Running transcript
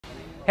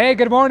Hey,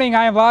 good morning.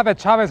 I am live at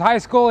Chavez High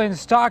School in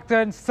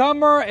Stockton.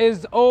 Summer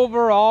is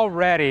over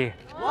already.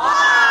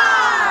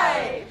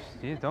 Why?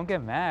 Jeez, don't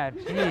get mad.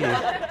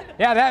 Jeez.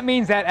 Yeah, that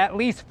means that at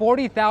least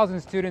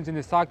 40,000 students in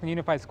the Stockton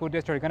Unified School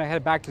District are going to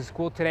head back to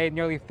school today.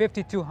 Nearly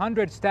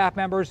 5,200 staff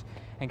members.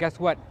 And guess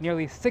what?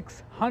 Nearly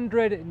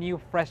 600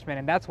 new freshmen.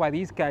 And that's why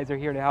these guys are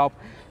here to help.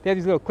 They have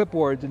these little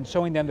clipboards and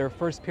showing them their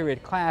first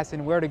period class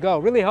and where to go.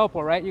 Really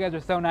helpful, right? You guys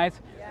are so nice.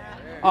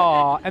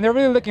 Oh, and they're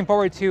really looking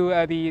forward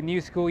to the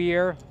new school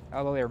year,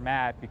 although they're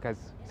mad because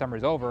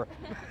summer's over.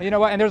 And you know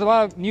what? And there's a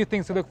lot of new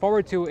things to look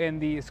forward to in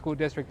the school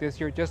district this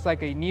year, just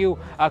like a new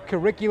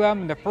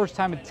curriculum. The first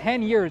time in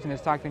 10 years in the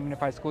Stockton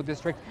Unified School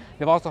District.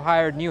 They've also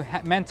hired new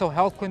mental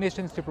health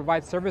clinicians to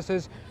provide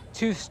services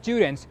to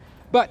students.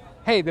 But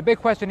hey, the big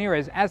question here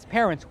is, as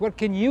parents, what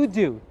can you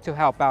do to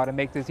help out and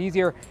make this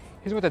easier?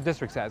 Here's what the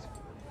district says.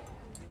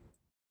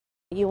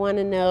 You want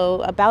to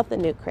know about the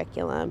new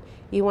curriculum.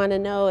 You want to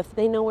know if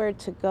they know where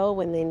to go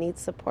when they need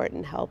support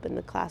and help in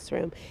the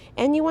classroom.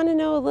 And you want to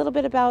know a little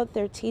bit about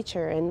their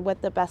teacher and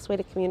what the best way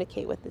to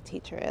communicate with the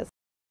teacher is.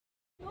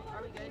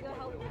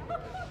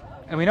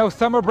 And we know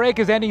summer break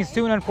is ending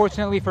soon,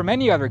 unfortunately, for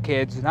many other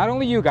kids. Not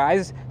only you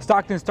guys.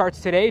 Stockton starts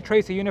today.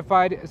 Tracy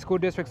Unified School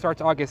District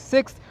starts August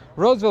 6th.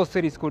 Roseville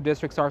City School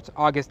District starts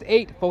August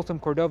 8th. Folsom,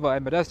 Cordova,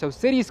 and Modesto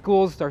City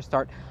Schools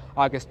start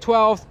August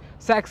 12th.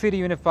 Sac City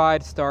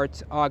Unified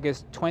starts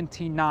August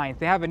 29th.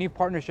 They have a new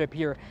partnership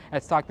here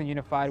at Stockton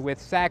Unified with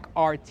Sac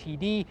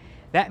RTD.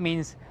 That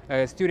means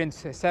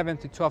students 7th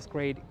to 12th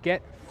grade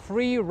get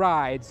free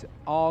rides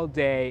all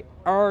day,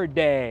 every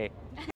day.